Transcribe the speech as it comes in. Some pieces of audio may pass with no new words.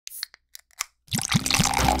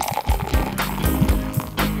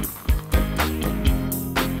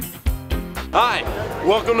Hi,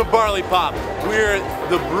 welcome to Barley Pop. We're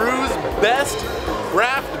the Brews best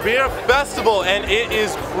craft beer festival, and it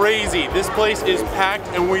is crazy. This place is packed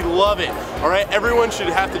and we love it. All right, everyone should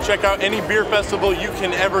have to check out any beer festival you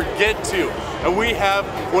can ever get to. And we have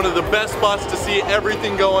one of the best spots to see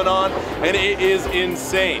everything going on, and it is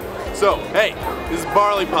insane. So, hey, this is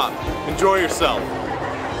Barley Pop. Enjoy yourself.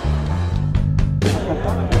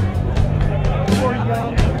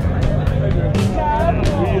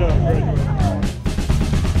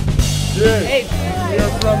 Hey.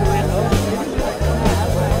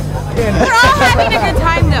 We're all having a good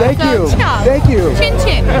time though. Thank you. Ciao. Thank you. Chin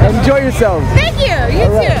chin. Enjoy yourselves. Thank you. You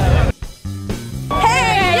all too.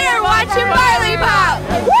 Hey, you're watching Barley Pop.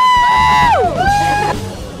 Woo!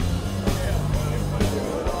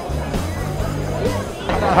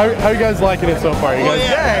 How are you guys liking it so far? You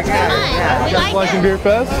guys, We like liking it. Beer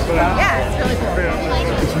Fest? Yeah, it's really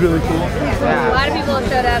cool. It's really cool. Yeah. A lot of people have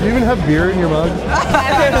showed up. Do you even have beer in your mug?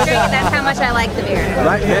 That's how much I like the beer.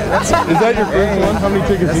 Right, Is that your first one? How many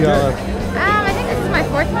tickets do you got left? I think this is my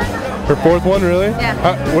fourth one. Her fourth one, really?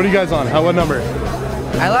 Yeah. What are you guys on? What number?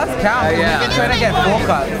 I lost count. Yeah. I'm trying to get full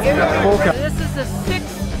cuts. Full cup. This is the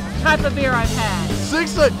sixth type of beer I've had.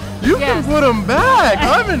 Six. You Yes. can put them back.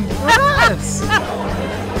 I'm impressed.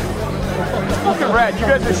 Fucking rad. You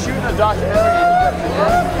guys are shooting a documentary.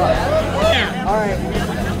 All right.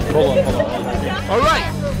 Hold on. All right.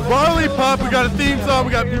 Barley Pop. We got a theme song.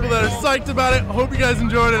 We got people that are psyched about it. Hope you guys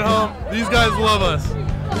enjoyed it at home. These guys love us.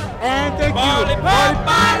 And thank you. Barley Pop,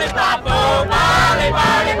 Barley Pop, oh, Barley,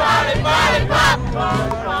 Barley, Barley, Barley Pop.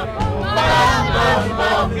 Barley Pop,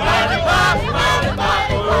 Barley Pop, Barley Pop,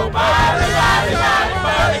 oh, Barley, Barley, Barley,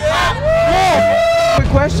 Barley Pop. Quick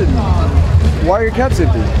question. Why are your cups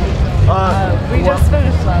empty? We just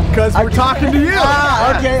finished them. Because we're talking to you.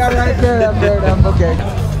 Okay, all right, fair enough, okay.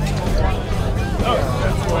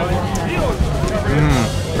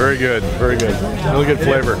 Very good. Very good. Really good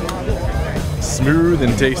flavor. Smooth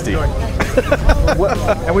and tasty.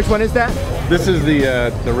 And which one is that? This is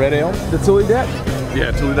the red ale. The Tuli Deck?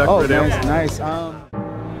 Yeah, Tuli Duck Oh, red ale. nice.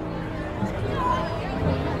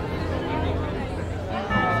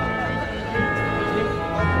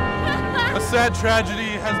 A sad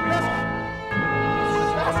tragedy has been.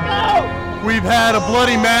 We've had a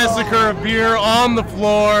bloody massacre of beer on the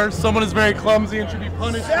floor. Someone is very clumsy and should be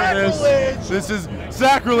punished for this. This is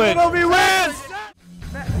sacrilege. Nobody wins!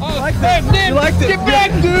 Oh, like that. You liked it. Get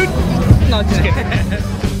back, dude. No, just kidding.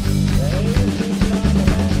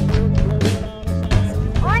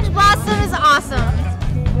 Orange Blossom is awesome.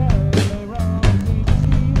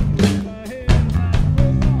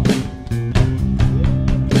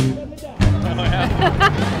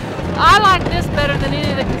 I like this better than any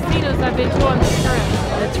of the casinos I've been to on the strip.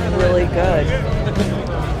 It's really good.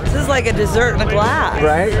 This is like a dessert in a glass.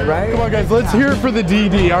 Right? Come on, guys. Let's hear it for the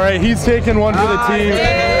DD. All right, he's taking one for the team.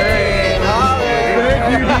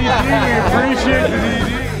 Thank you, DD. We appreciate the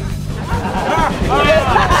DD.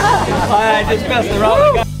 I just messed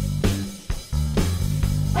around.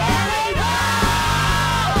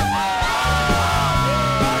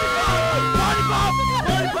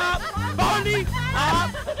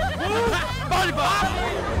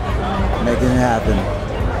 Making it happen.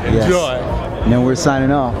 Enjoy. Yes. And then we're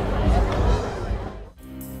signing off.